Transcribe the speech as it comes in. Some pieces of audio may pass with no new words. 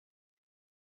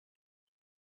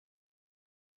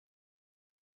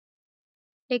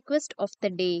Request of the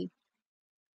day.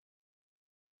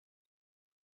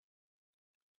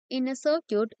 In a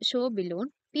circuit shown below,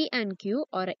 P and Q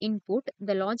are input.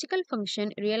 The logical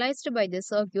function realized by the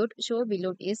circuit shown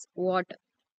below is what?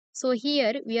 So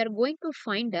here we are going to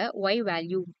find a Y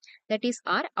value, that is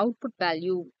our output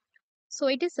value. So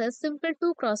it is a simple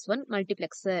 2 cross 1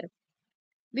 multiplexer.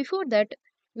 Before that,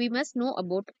 we must know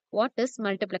about what is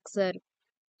multiplexer.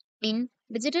 In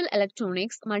digital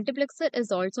electronics, multiplexer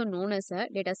is also known as a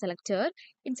data selector.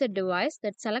 It's a device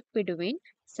that selects between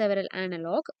several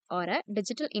analog or a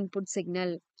digital input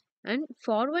signal and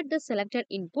forward the selected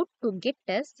input to get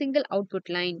a single output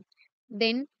line.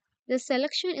 Then the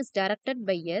selection is directed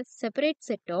by a separate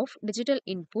set of digital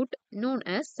input known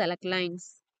as select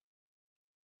lines.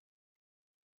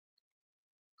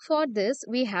 For this,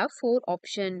 we have four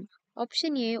options.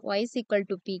 Option A, y is equal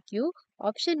to PQ.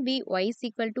 Option B, y is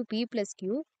equal to P plus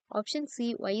Q. Option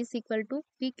C, y is equal to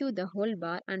PQ the whole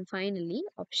bar. And finally,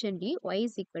 option D, y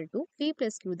is equal to P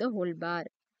plus Q the whole bar.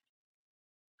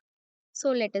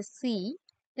 So let us see.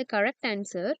 The correct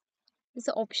answer is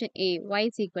option A, y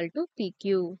is equal to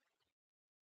PQ.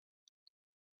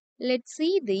 Let's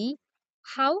see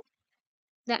how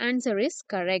the answer is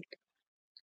correct.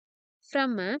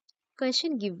 From a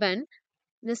question given,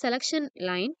 the selection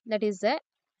line, that is a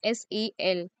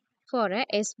SEL, for a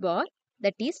S bar,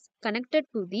 that is connected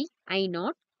to the I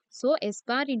naught. So S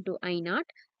bar into I naught,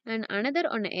 and another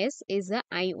on S is a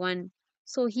I1.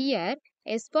 So here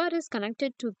S bar is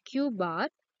connected to Q bar,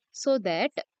 so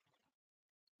that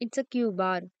it's a Q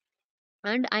bar,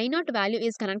 and I naught value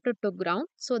is connected to ground,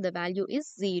 so the value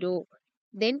is 0.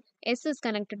 Then S is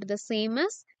connected to the same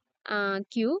as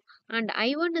Q, and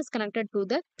I1 is connected to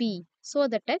the P, so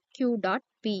that a Q dot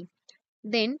P.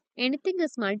 Then anything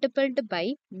is multiplied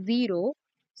by 0,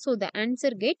 so the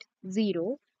answer get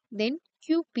 0. Then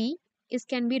QP is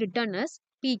can be written as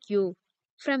PQ.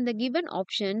 From the given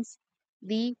options,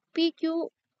 the PQ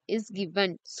is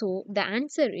given, so the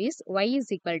answer is Y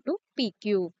is equal to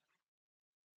PQ.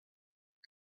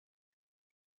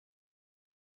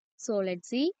 So let's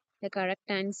see the correct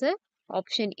answer.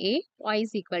 Option A, Y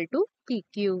is equal to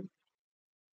PQ.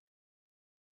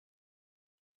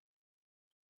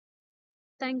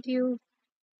 Thank you.